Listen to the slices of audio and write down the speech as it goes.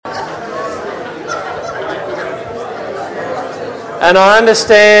And I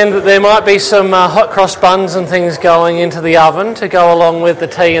understand that there might be some hot cross buns and things going into the oven to go along with the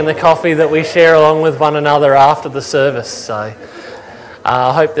tea and the coffee that we share along with one another after the service. So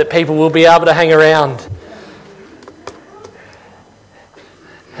I hope that people will be able to hang around.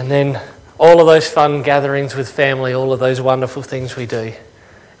 And then all of those fun gatherings with family, all of those wonderful things we do.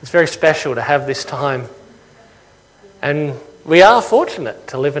 It's very special to have this time. And we are fortunate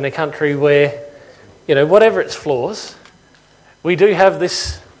to live in a country where, whatever its flaws, we do have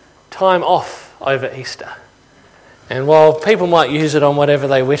this time off over Easter. And while people might use it on whatever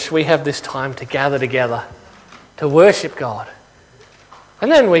they wish, we have this time to gather together, to worship God.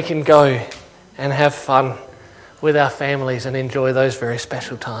 And then we can go and have fun with our families and enjoy those very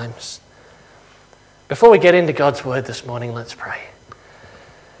special times. Before we get into God's word this morning, let's pray.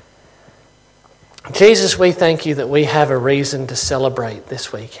 Jesus, we thank you that we have a reason to celebrate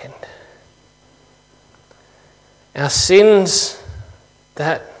this weekend. Our sins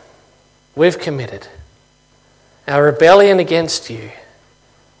that we've committed, our rebellion against you,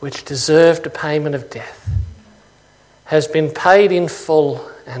 which deserved a payment of death, has been paid in full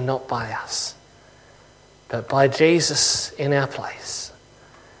and not by us, but by Jesus in our place.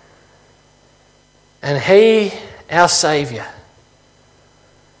 And he, our Saviour,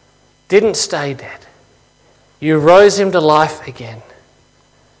 didn't stay dead. You rose him to life again,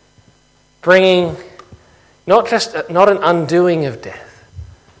 bringing not an undoing of death,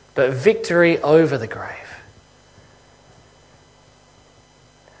 but victory over the grave.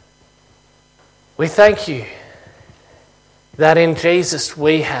 We thank you that in Jesus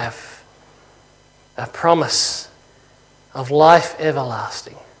we have a promise of life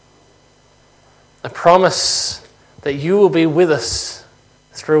everlasting, a promise that you will be with us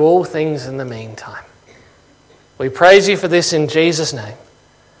through all things in the meantime. We praise you for this in Jesus' name.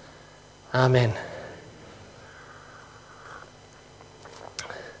 Amen.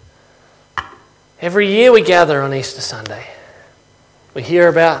 Every year we gather on Easter Sunday. We hear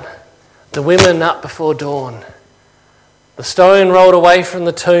about the women up before dawn, the stone rolled away from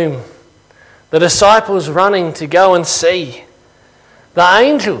the tomb, the disciples running to go and see, the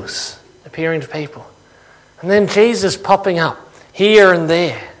angels appearing to people, and then Jesus popping up here and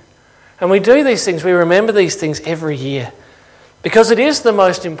there. And we do these things, we remember these things every year because it is the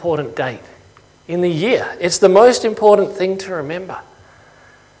most important date in the year. It's the most important thing to remember.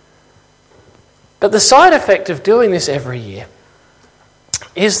 But the side effect of doing this every year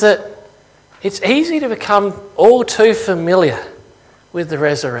is that it's easy to become all too familiar with the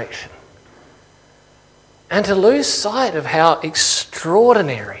resurrection and to lose sight of how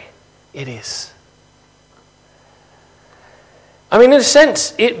extraordinary it is. I mean, in a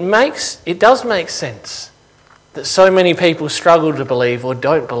sense, it does make sense that so many people struggle to believe or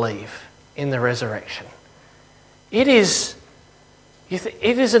don't believe in the resurrection. It is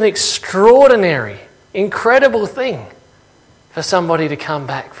an extraordinary, incredible thing for somebody to come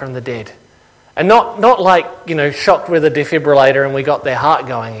back from the dead. And not like, shocked with a defibrillator and we got their heart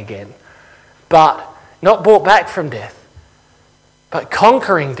going again. But not brought back from death, but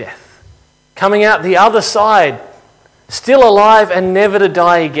conquering death. Coming out the other side, still alive and never to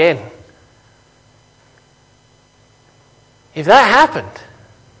die again. If that happened,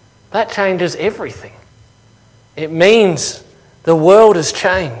 that changes everything. It means the world has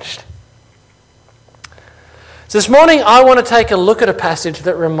changed. So this morning I want to take a look at a passage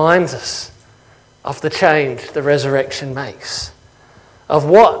that reminds us of the change the resurrection makes, of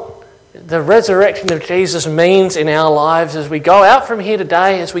what the resurrection of Jesus means in our lives as we go out from here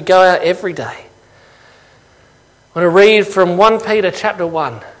today, as we go out every day. I want to read from 1 Peter chapter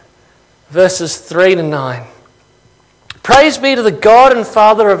 1, verses 3 to 9. Praise be to the God and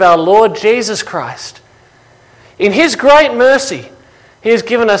Father of our Lord Jesus Christ. In his great mercy, he has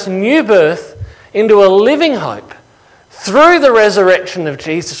given us new birth into a living hope through the resurrection of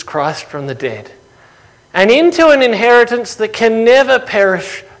Jesus Christ from the dead, and into an inheritance that can never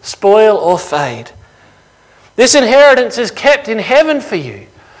perish, spoil or fade. This inheritance is kept in heaven for you,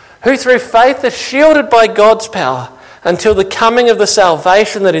 who through faith are shielded by God's power until the coming of the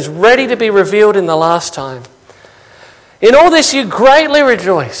salvation that is ready to be revealed in the last time. In all this you greatly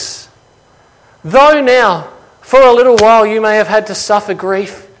rejoice, though now for a little while you may have had to suffer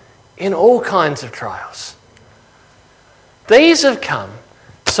grief in all kinds of trials. These have come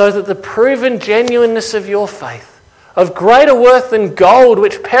so that the proven genuineness of your faith, of greater worth than gold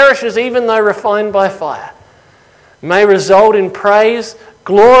which perishes even though refined by fire, may result in praise,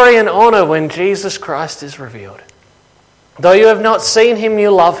 glory and honour when Jesus Christ is revealed. Though you have not seen him,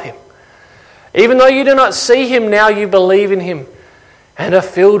 you love him. Even though you do not see him now, you believe in him and are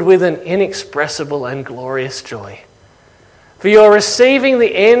filled with an inexpressible and glorious joy. For you are receiving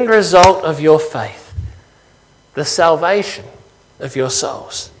the end result of your faith, the salvation of your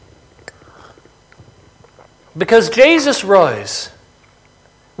souls. Because Jesus rose,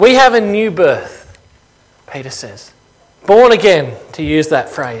 we have a new birth, Peter says. Born again, to use that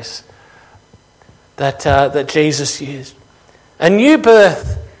phrase that Jesus used. A new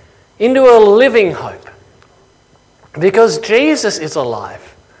birth into a living hope. Because Jesus is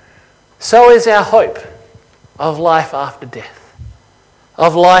alive, so is our hope of life after death,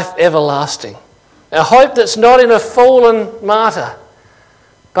 of life everlasting. A hope that's not in a fallen martyr,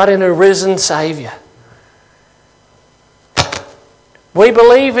 but in a risen Saviour. We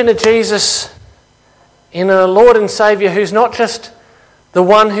believe in a Jesus, in a Lord and Saviour who's not just the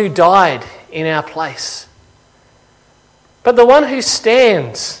one who died in our place, but the one who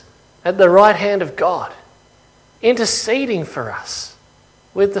stands at the right hand of God, interceding for us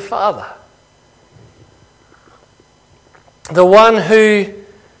with the Father. The one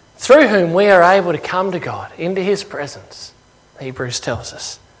through whom we are able to come to God, into His presence, Hebrews tells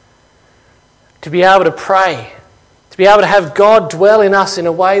us. To be able to pray, to be able to have God dwell in us in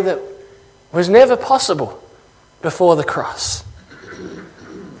a way that was never possible before the cross.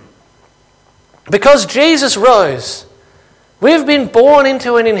 Because Jesus rose, we've been born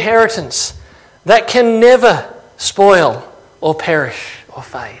into an inheritance that can never spoil or perish or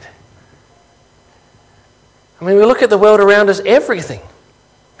fade. I mean, we look at the world around us, everything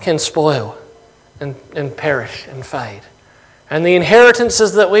can spoil and perish and fade. And the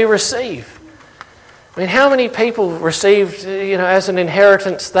inheritances that we receive. I mean, how many people received, as an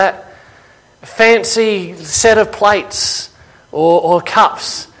inheritance that fancy set of plates or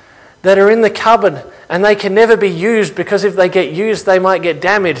cups that are in the cupboard and they can never be used because if they get used they might get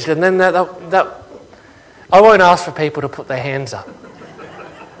damaged, and then that I won't ask for people to put their hands up.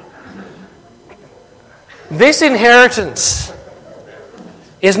 This inheritance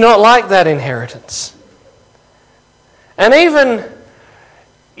is not like that inheritance. And even,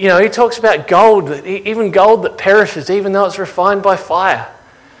 he talks about gold, even gold that perishes, even though it's refined by fire.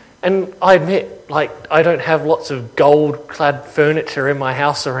 And I admit, I don't have lots of gold-clad furniture in my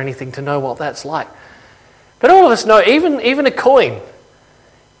house or anything to know what that's like. But all of us know, even a coin,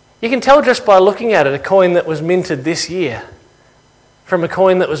 you can tell just by looking at it, a coin that was minted this year from a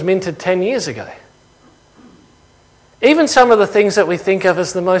coin that was minted 10 years ago. Even some of the things that we think of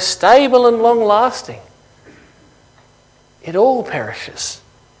as the most stable and long-lasting, it all perishes.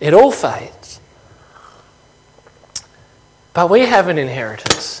 It all fades. But we have an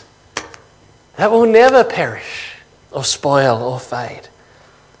inheritance that will never perish or spoil or fade.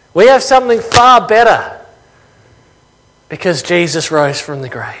 We have something far better because Jesus rose from the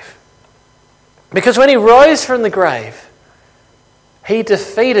grave. Because when He rose from the grave, He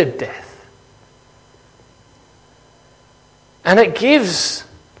defeated death. And it gives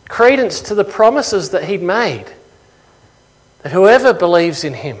credence to the promises that He'd made, that whoever believes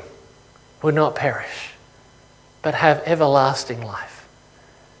in Him would not perish, but have everlasting life.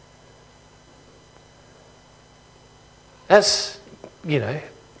 That's,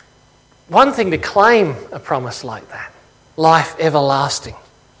 one thing to claim a promise like that, life everlasting.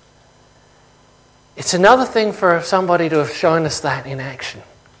 It's another thing for somebody to have shown us that in action,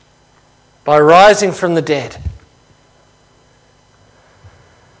 by rising from the dead.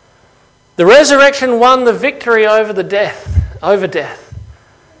 The resurrection won the victory over death.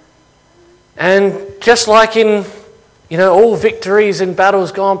 And just like in, all victories in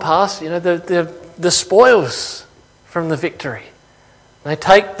battles gone past, the spoils from the victory. They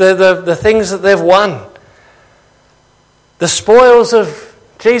take the things that they've won. The spoils of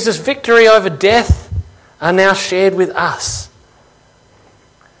Jesus' victory over death are now shared with us.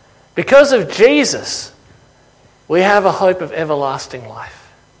 Because of Jesus, we have a hope of everlasting life.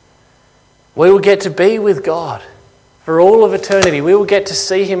 We will get to be with God for all of eternity. We will get to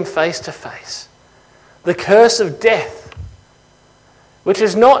see Him face to face. The curse of death, which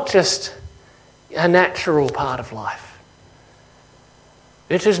is not just a natural part of life.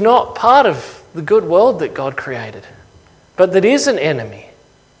 It is not part of the good world that God created, but that is an enemy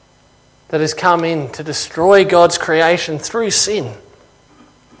that has come in to destroy God's creation through sin.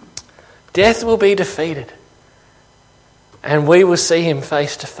 Death will be defeated, and we will see Him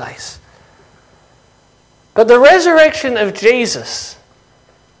face to face. But the resurrection of Jesus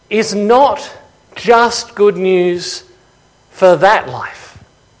is not just good news for that life.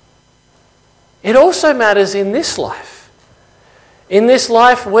 It also matters in this life. In this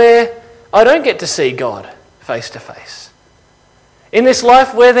life where I don't get to see God face to face. In this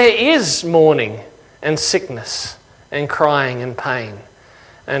life where there is mourning and sickness and crying and pain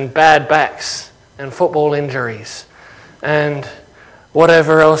and bad backs and football injuries and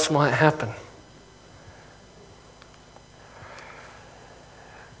whatever else might happen.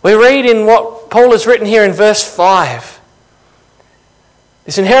 We read in what Paul has written here in verse 5.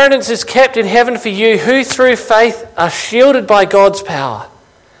 This inheritance is kept in heaven for you, who through faith are shielded by God's power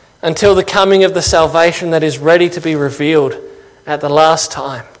until the coming of the salvation that is ready to be revealed at the last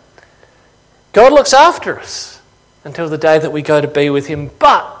time. God looks after us until the day that we go to be with him.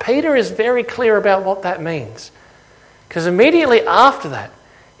 But Peter is very clear about what that means. Because immediately after that,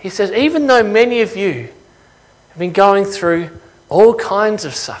 he says, even though many of you have been going through all kinds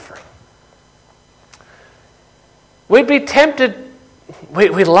of suffering, we'd be tempted,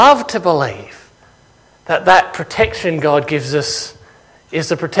 we'd love to believe that protection God gives us is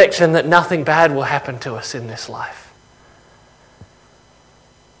the protection that nothing bad will happen to us in this life.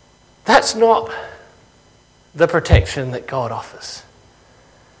 That's not the protection that God offers.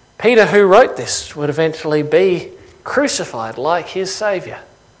 Peter, who wrote this, would eventually be crucified like his Saviour.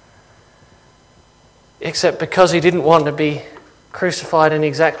 Except because he didn't want to be crucified in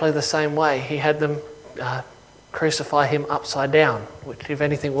exactly the same way, he had them crucify him upside down, which, if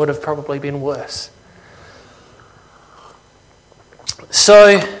anything, would have probably been worse.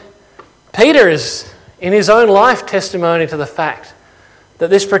 So, Peter is, in his own life, testimony to the fact that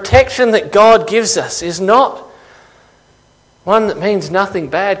this protection that God gives us is not one that means nothing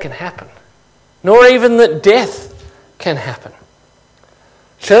bad can happen, nor even that death can happen.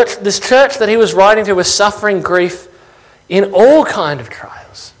 This church that he was writing to was suffering grief in all kinds of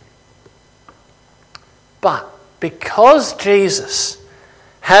trials. But because Jesus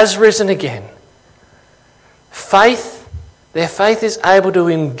has risen again, their faith is able to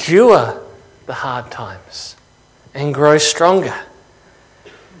endure the hard times and grow stronger.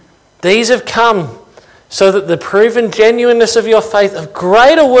 These have come so that the proven genuineness of your faith, of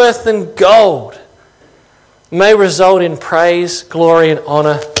greater worth than gold, may result in praise, glory and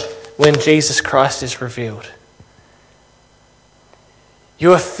honour when Jesus Christ is revealed.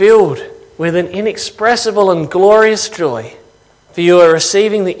 You are filled with an inexpressible and glorious joy, for you are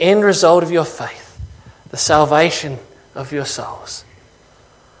receiving the end result of your faith, the salvation of your souls.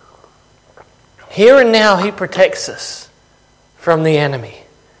 Here and now he protects us from the enemy.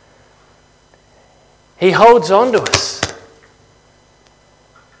 He holds on to us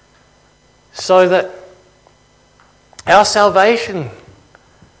so that our salvation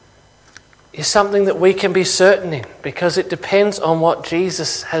is something that we can be certain in, because it depends on what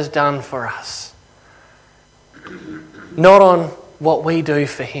Jesus has done for us, not on what we do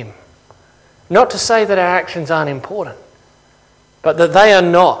for him. Not to say that our actions aren't important, but that they are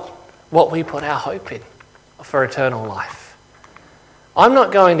not what we put our hope in for eternal life. I'm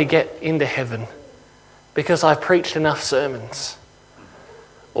not going to get into heaven because I preached enough sermons,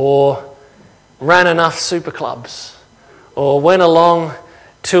 or ran enough super clubs, or went along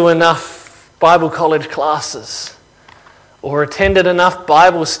to enough Bible college classes, or attended enough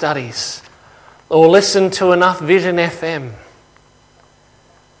Bible studies, or listened to enough Vision FM.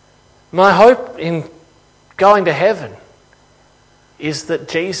 My hope in going to heaven is that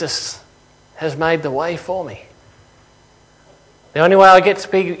Jesus has made the way for me. The only way I get to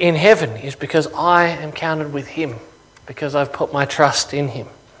be in heaven is because I am counted with him, because I've put my trust in him.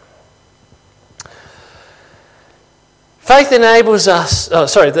 Faith enables us,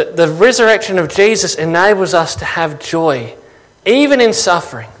 the resurrection of Jesus enables us to have joy, even in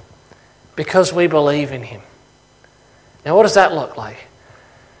suffering, because we believe in him. Now, what does that look like?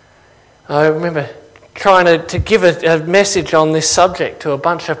 I remember trying to give a message on this subject to a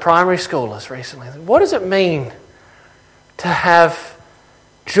bunch of primary schoolers recently. What does it mean to have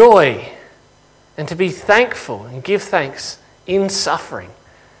joy and to be thankful and give thanks in suffering?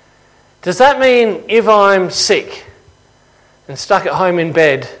 Does that mean if I'm sick and stuck at home in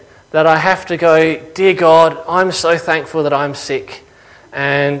bed that I have to go, dear God, I'm so thankful that I'm sick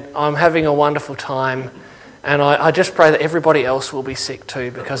and I'm having a wonderful time, and I just pray that everybody else will be sick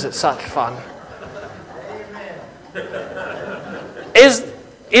too because it's such fun?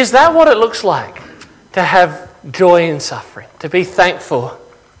 Is that what it looks like to have joy in suffering, to be thankful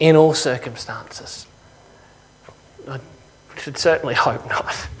in all circumstances? I should certainly hope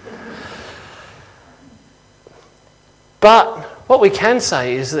not. But what we can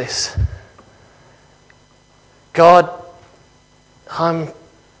say is this: God, I'm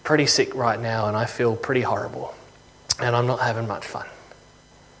pretty sick right now and I feel pretty horrible and I'm not having much fun.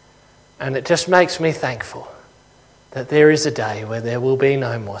 And it just makes me thankful that there is a day where there will be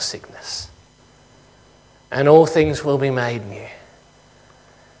no more sickness and all things will be made new.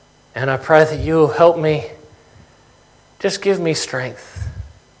 And I pray that you will help me, just give me strength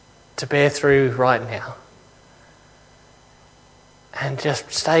to bear through right now. And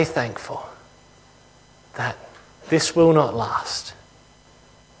just stay thankful that this will not last,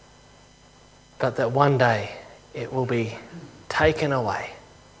 but that one day it will be taken away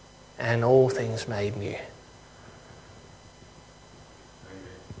and all things made new.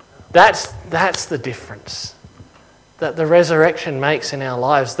 That's the difference that the resurrection makes in our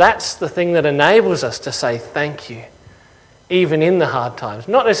lives. That's the thing that enables us to say thank you, even in the hard times.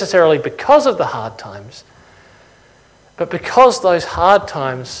 Not necessarily because of the hard times, but because those hard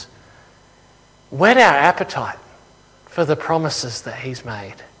times whet our appetite for the promises that He's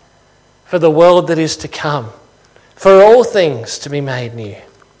made, for the world that is to come, for all things to be made new.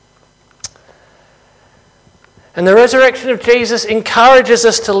 And the resurrection of Jesus encourages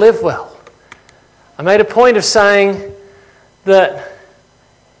us to live well. I made a point of saying that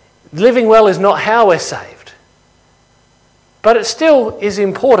living well is not how we're saved, but it still is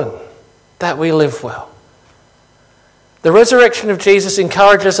important that we live well. The resurrection of Jesus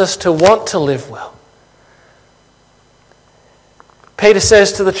encourages us to want to live well. Peter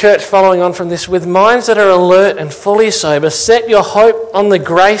says to the church following on from this, with minds that are alert and fully sober, set your hope on the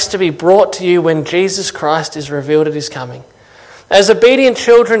grace to be brought to you when Jesus Christ is revealed at His coming. As obedient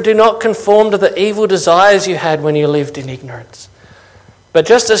children, do not conform to the evil desires you had when you lived in ignorance. But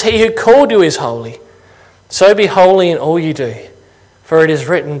just as He who called you is holy, so be holy in all you do. For it is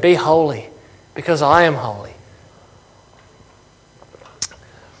written, be holy, because I am holy.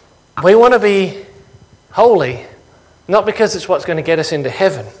 We want to be holy, not because it's what's going to get us into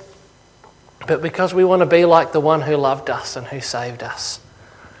heaven, but because we want to be like the one who loved us and who saved us.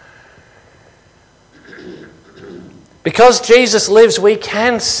 Because Jesus lives, we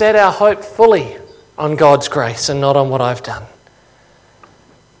can set our hope fully on God's grace and not on what I've done.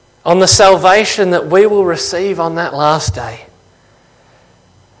 On the salvation that we will receive on that last day.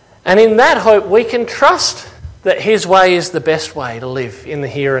 And in that hope, we can trust that His way is the best way to live in the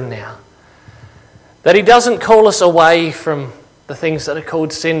here and now. That He doesn't call us away from the things that are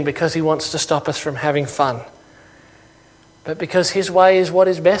called sin because He wants to stop us from having fun, but because His way is what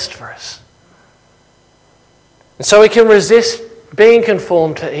is best for us. And so we can resist being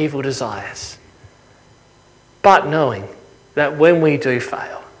conformed to evil desires, but knowing that when we do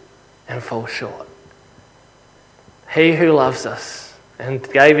fail and fall short, He who loves us and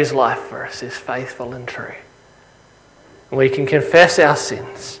gave His life for us is faithful and true. And we can confess our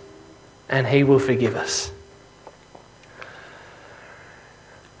sins and He will forgive us.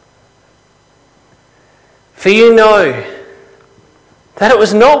 For you know that it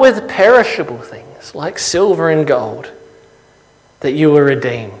was not with perishable things like silver and gold that you were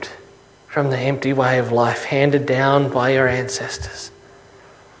redeemed from the empty way of life handed down by your ancestors,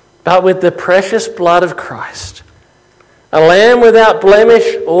 but with the precious blood of Christ, a lamb without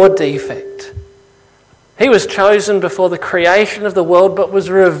blemish or defect. He was chosen before the creation of the world, but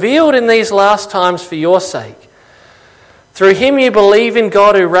was revealed in these last times for your sake. Through Him you believe in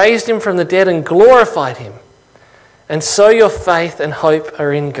God who raised Him from the dead and glorified Him. And so your faith and hope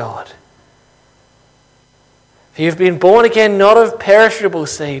are in God. For you've been born again not of perishable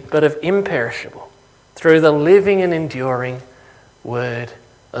seed, but of imperishable, through the living and enduring Word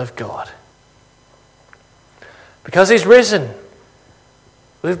of God. Because He's risen,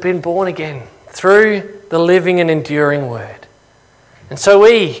 we've been born again through the living and enduring Word. And so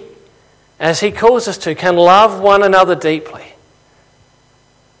we, as He calls us to, can love one another deeply.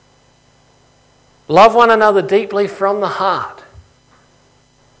 Love one another deeply from the heart,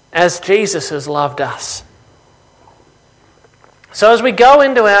 as Jesus has loved us. So as we go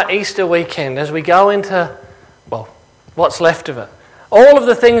into our Easter weekend, as we go into, well, what's left of it, all of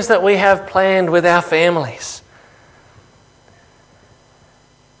the things that we have planned with our families,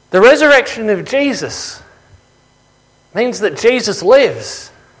 the resurrection of Jesus means that Jesus lives.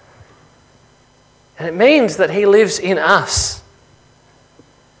 And it means that He lives in us.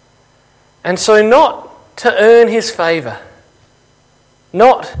 And so not to earn His favour,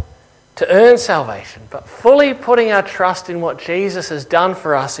 not to earn salvation, but fully putting our trust in what Jesus has done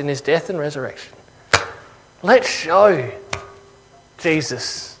for us in His death and resurrection. Let's show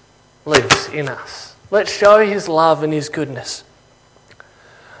Jesus lives in us. Let's show His love and His goodness.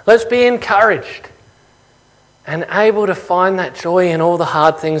 Let's be encouraged and able to find that joy in all the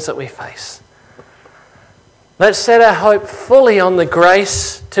hard things that we face. Let's set our hope fully on the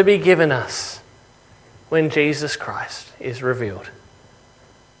grace to be given us when Jesus Christ is revealed.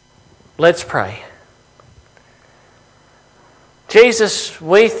 Let's pray. Jesus,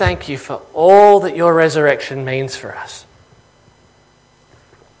 we thank You for all that Your resurrection means for us.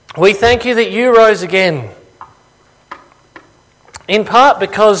 We thank You that You rose again, in part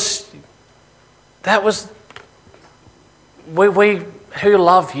because that was we who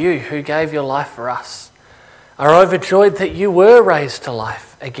love you, who gave your life for us, are overjoyed that you were raised to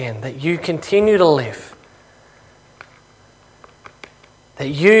life again, that you continue to live, that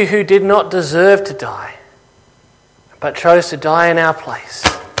you who did not deserve to die, but chose to die in our place,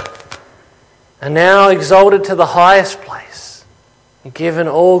 are now exalted to the highest place, and given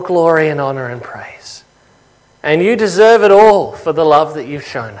all glory and honour and praise. And you deserve it all for the love that you've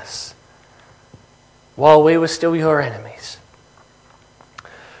shown us, while we were still your enemies.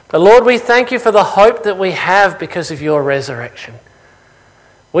 But Lord, we thank you for the hope that we have because of your resurrection.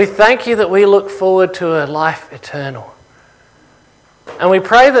 We thank you that we look forward to a life eternal. And we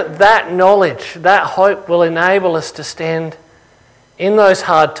pray that that knowledge, that hope will enable us to stand in those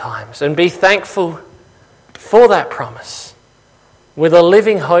hard times and be thankful for that promise with a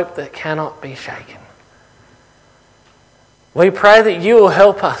living hope that cannot be shaken. We pray that you will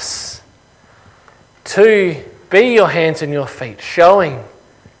help us to be your hands and your feet, showing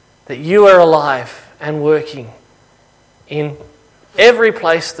that you are alive and working in every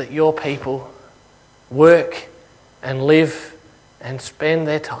place that your people work and live and spend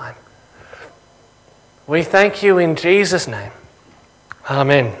their time. We thank you in Jesus' name.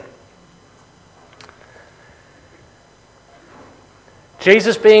 Amen.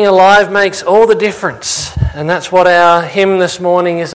 Jesus being alive makes all the difference, and that's what our hymn this morning is